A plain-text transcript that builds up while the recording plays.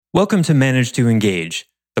Welcome to Manage to Engage,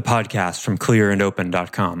 the podcast from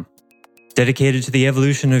clearandopen.com. Dedicated to the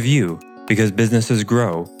evolution of you, because businesses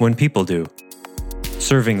grow when people do.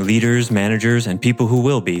 Serving leaders, managers, and people who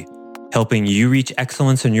will be, helping you reach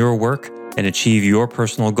excellence in your work and achieve your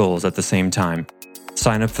personal goals at the same time.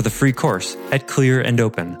 Sign up for the free course at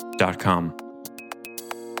clearandopen.com.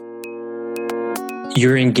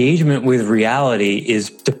 Your engagement with reality is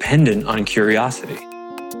dependent on curiosity.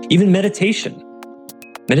 Even meditation.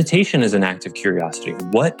 Meditation is an act of curiosity.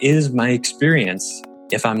 What is my experience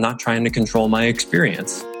if I'm not trying to control my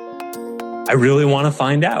experience? I really want to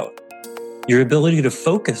find out. Your ability to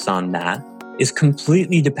focus on that is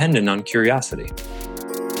completely dependent on curiosity.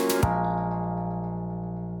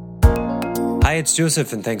 Hi, it's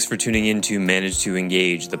Joseph, and thanks for tuning in to Manage to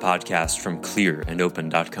Engage, the podcast from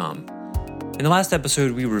clearandopen.com. In the last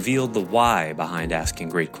episode, we revealed the why behind asking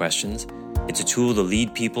great questions. It's a tool to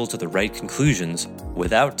lead people to the right conclusions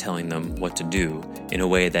without telling them what to do in a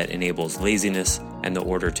way that enables laziness and the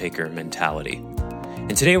order taker mentality.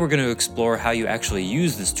 And today we're going to explore how you actually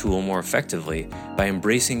use this tool more effectively by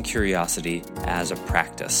embracing curiosity as a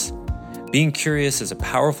practice. Being curious is a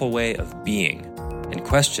powerful way of being, and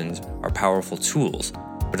questions are powerful tools.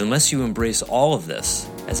 But unless you embrace all of this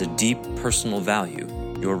as a deep personal value,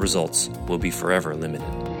 your results will be forever limited.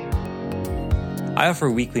 I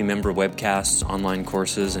offer weekly member webcasts, online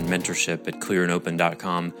courses, and mentorship at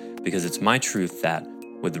clearandopen.com because it's my truth that,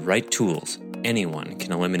 with the right tools, anyone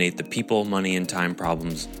can eliminate the people, money, and time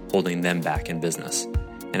problems holding them back in business.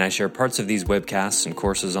 And I share parts of these webcasts and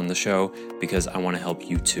courses on the show because I want to help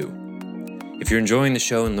you too. If you're enjoying the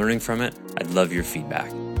show and learning from it, I'd love your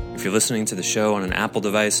feedback. If you're listening to the show on an Apple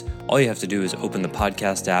device, all you have to do is open the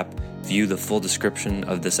podcast app, view the full description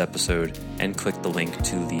of this episode, and click the link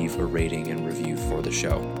to leave a rating and review for the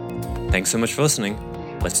show. Thanks so much for listening.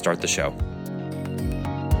 Let's start the show.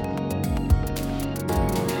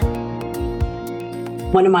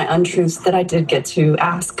 One of my untruths that I did get to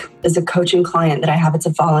ask is a coaching client that I have. It's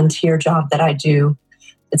a volunteer job that I do.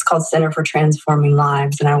 It's called Center for Transforming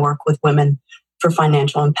Lives, and I work with women for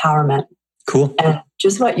financial empowerment. Cool. And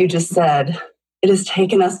just what you just said, it has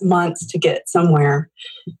taken us months to get somewhere.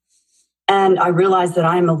 And I realized that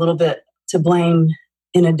I'm a little bit to blame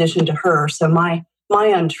in addition to her. So my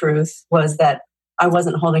untruth was that I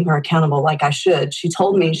wasn't holding her accountable like I should. She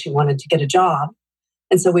told me she wanted to get a job.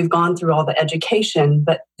 And so we've gone through all the education,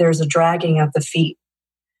 but there's a dragging of the feet.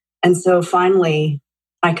 And so finally,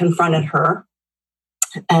 I confronted her.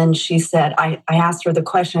 And she said, I asked her the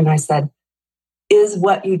question. I said, is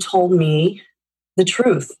what you told me the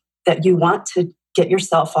truth, that you want to get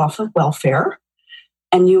yourself off of welfare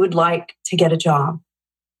and you would like to get a job?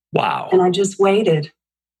 Wow. And I just waited.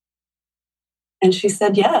 And she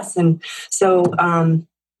said yes. And so,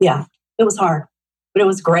 it was hard, but it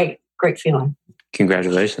was great feeling.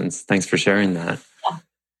 Congratulations. Thanks for sharing that.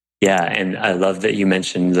 Yeah, and I love that you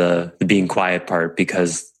mentioned the being quiet part,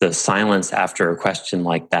 because the silence after a question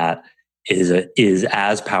like that is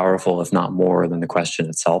as powerful, if not more, than the question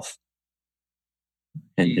itself,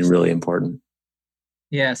 and really important.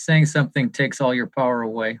 Yeah, saying something takes all your power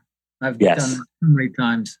away. I've done that so many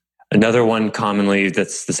times. Another one commonly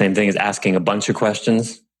that's the same thing is asking a bunch of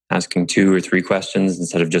questions, asking 2 or 3 questions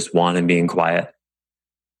instead of just one and being quiet.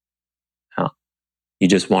 You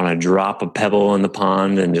just want to drop a pebble in the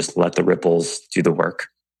pond and just let the ripples do the work.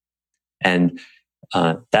 And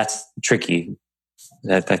that's tricky.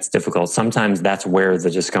 That's difficult. Sometimes that's where the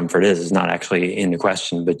discomfort is not actually in the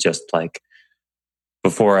question, but just like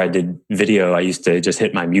before I did video, I used to just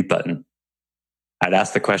hit my mute button. I'd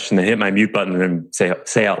ask the question, then hit my mute button, and then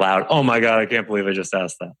say out loud, "Oh my God, I can't believe I just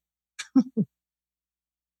asked that."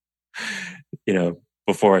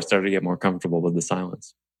 Before I started to get more comfortable with the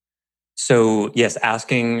silence. So yes,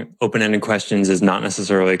 asking open-ended questions is not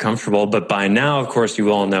necessarily comfortable, but by now, of course,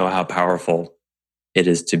 you all know how powerful it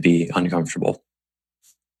is to be uncomfortable.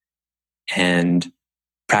 And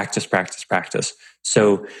practice.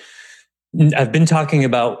 So I've been talking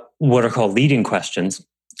about what are called leading questions.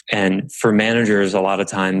 And for managers, a lot of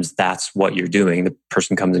times that's what you're doing. The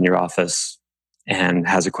person comes in your office and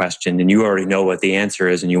has a question, and you already know what the answer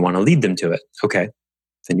is and you want to lead them to it. Okay.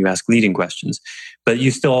 Then you ask leading questions. But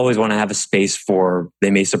you still always want to have a space for,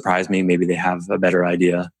 they may surprise me, maybe they have a better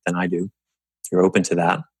idea than I do. You're open to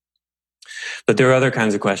that. But there are other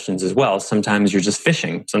kinds of questions as well. Sometimes you're just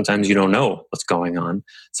fishing. Sometimes you don't know what's going on.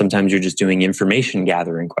 Sometimes you're just doing information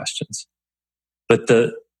gathering questions. But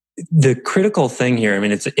the critical thing here,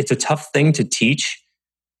 it's a tough thing to teach,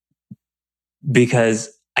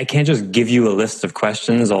 because I can't just give you a list of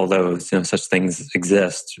questions, although such things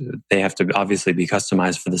exist. They have to obviously be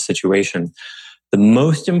customized for the situation. The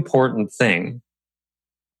most important thing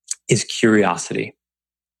is curiosity.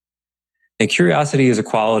 And curiosity is a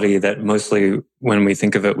quality that mostly, when we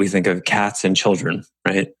think of it, we think of cats and children,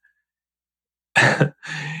 right?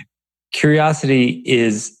 Curiosity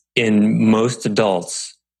is, in most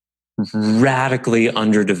adults, radically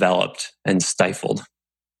underdeveloped and stifled.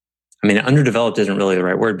 I mean, underdeveloped isn't really the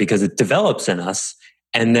right word, because it develops in us,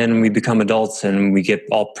 and then we become adults and we get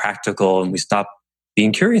all practical and we stop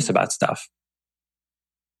being curious about stuff.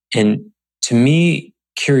 And to me,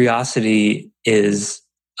 curiosity is,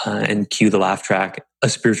 and cue the laugh track, a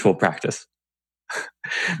spiritual practice.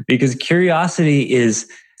 Because curiosity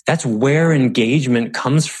that's where engagement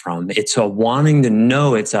comes from. It's a wanting to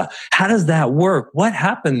know. It's a, how does that work? What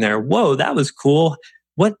happened there? Whoa, that was cool.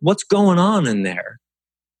 What's going on in there?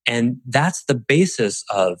 And that's the basis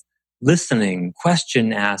of listening,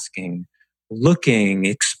 question asking, looking,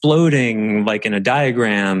 exploding like in a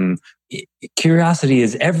diagram. Curiosity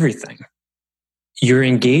is everything. Your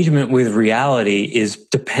engagement with reality is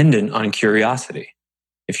dependent on curiosity.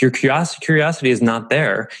 If your curiosity is not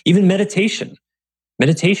there, even meditation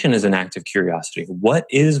is an act of curiosity. What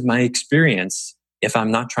is my experience if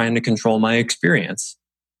I'm not trying to control my experience?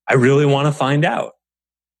 I really want to find out.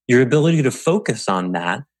 Your ability to focus on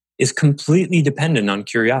that is completely dependent on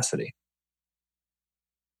curiosity.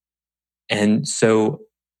 And so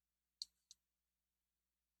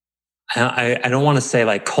I don't want to say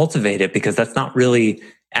like cultivate it, because that's not really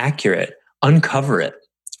accurate. Uncover it.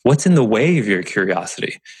 What's in the way of your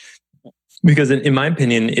curiosity? Because in my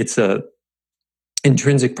opinion, it's a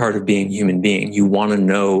intrinsic part of being a human being. You want to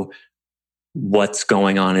know what's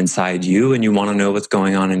going on inside you, and you want to know what's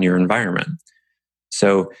going on in your environment.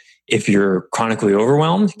 So if you're chronically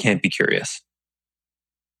overwhelmed, can't be curious.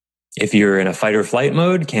 If you're in a fight or flight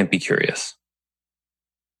mode, can't be curious.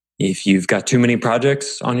 If you've got too many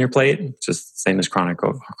projects on your plate, just the same as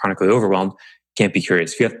chronically overwhelmed, can't be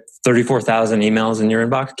curious. If you have 34,000 emails in your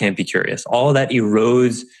inbox, can't be curious. All of that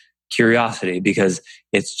erodes curiosity, because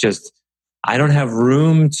it's just, I don't have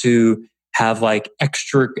room to have like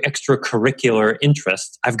extracurricular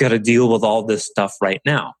interests. I've got to deal with all this stuff right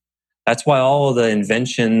now. That's why all of the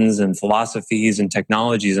inventions and philosophies and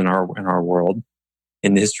technologies in our world,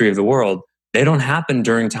 in the history of the world, they don't happen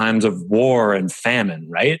during times of war and famine,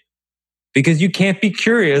 right? Because you can't be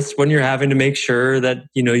curious when you're having to make sure that,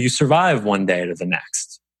 you survive one day to the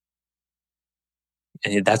next.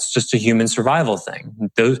 And that's just a human survival thing.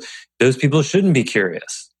 Those people shouldn't be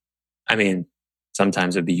curious. I mean,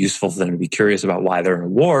 sometimes it'd be useful for them to be curious about why they're in a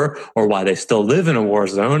war, or why they still live in a war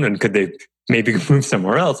zone, and could they maybe move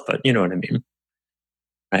somewhere else, but you know what I mean.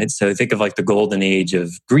 Right? So think of like the golden age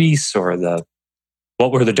of Greece, or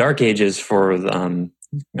what were the dark ages for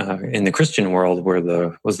in the Christian world,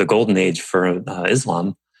 was the golden age for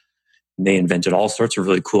Islam. They invented all sorts of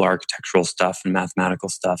really cool architectural stuff and mathematical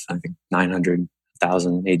stuff. I think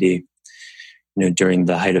 900,000 AD, during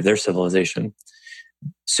the height of their civilization.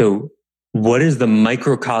 So what is the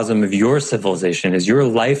microcosm of your civilization? Is your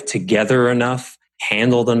life together enough,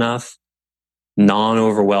 handled enough,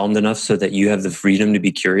 non-overwhelmed enough so that you have the freedom to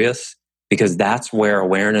be curious? Because that's where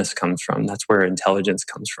awareness comes from. That's where intelligence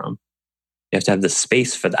comes from. You have to have the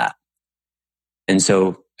space for that. And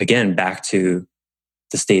so, again, back to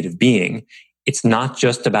the state of being, it's not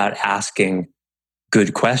just about asking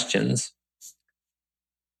good questions,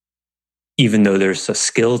 even though there's a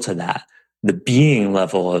skill to that. The being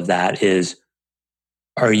level of that is,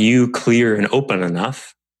 are you clear and open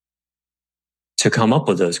enough to come up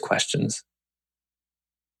with those questions?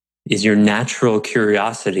 Is your natural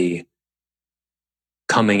curiosity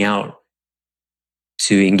coming out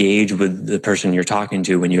to engage with the person you're talking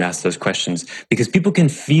to when you ask those questions? Because people can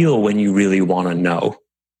feel when you really want to know.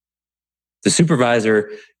 The supervisor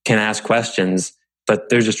can ask questions, but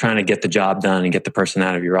they're just trying to get the job done and get the person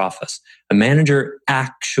out of your office. A manager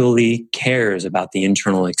actually cares about the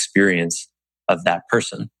internal experience of that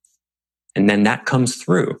person. And then that comes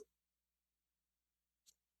through.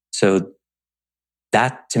 So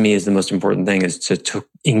that, to me, is the most important thing, is to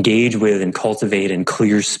engage with and cultivate and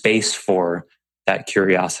clear space for that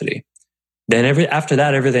curiosity. Then after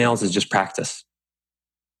that, everything else is just practice.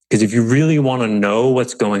 Because if you really want to know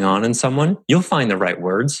what's going on in someone, you'll find the right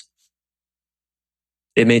words.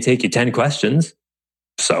 It may take you 10 questions,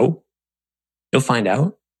 so you'll find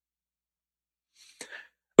out.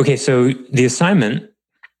 Okay, so the assignment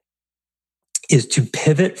is to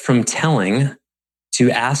pivot from telling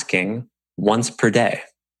to asking once per day.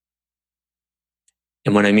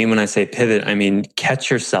 And what I mean when I say pivot, I mean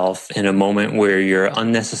catch yourself in a moment where you're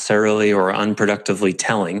unnecessarily or unproductively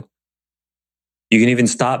telling. You can even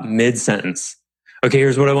stop mid-sentence. Okay,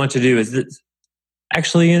 here's what I want you to do is this.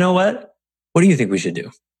 Actually, you know what? What do you think we should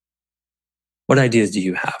do? What ideas do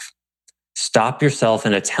you have? Stop yourself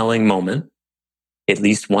in a telling moment, at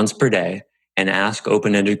least once per day, and ask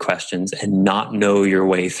open-ended questions and not know your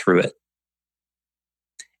way through it.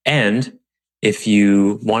 And if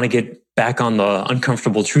you want to get back on the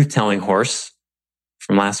uncomfortable truth-telling horse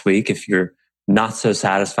from last week, if you're not so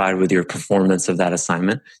satisfied with your performance of that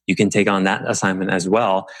assignment, you can take on that assignment as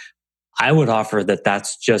well. I would offer that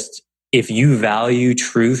that's just, if you value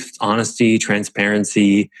truth, honesty,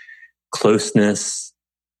 transparency, closeness,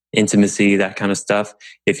 intimacy, that kind of stuff,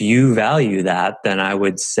 if you value that, then I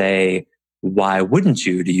would say, why wouldn't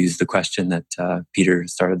you, to use the question that Peter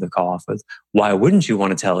started the call off with, why wouldn't you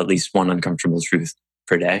want to tell at least one uncomfortable truth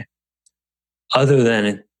per day? Other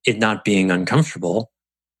than it not being uncomfortable,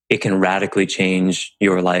 it can radically change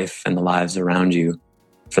your life and the lives around you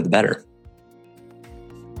for the better.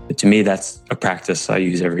 But to me, that's a practice I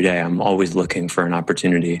use every day. I'm always looking for an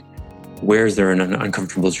opportunity. Where is there an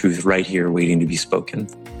uncomfortable truth right here waiting to be spoken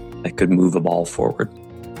that could move a ball forward?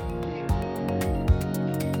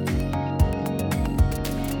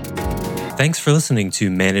 Thanks for listening to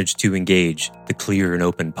Manage to Engage, the Clear and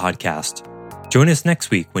Open podcast. Join us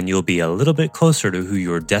next week when you'll be a little bit closer to who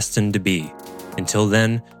you're destined to be. Until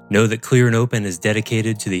then, know that Clear and Open is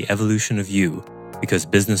dedicated to the evolution of you, because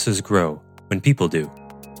businesses grow when people do.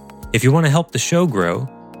 If you want to help the show grow,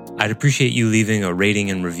 I'd appreciate you leaving a rating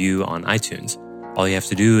and review on iTunes. All you have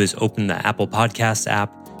to do is open the Apple Podcasts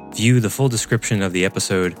app, view the full description of the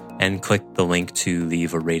episode, and click the link to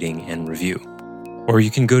leave a rating and review. Or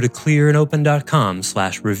you can go to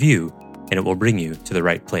clearandopen.com/review, and it will bring you to the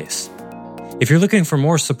right place. If you're looking for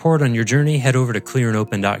more support on your journey, head over to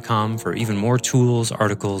clearandopen.com for even more tools,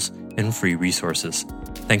 articles, and free resources.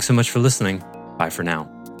 Thanks so much for listening. Bye for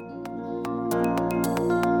now.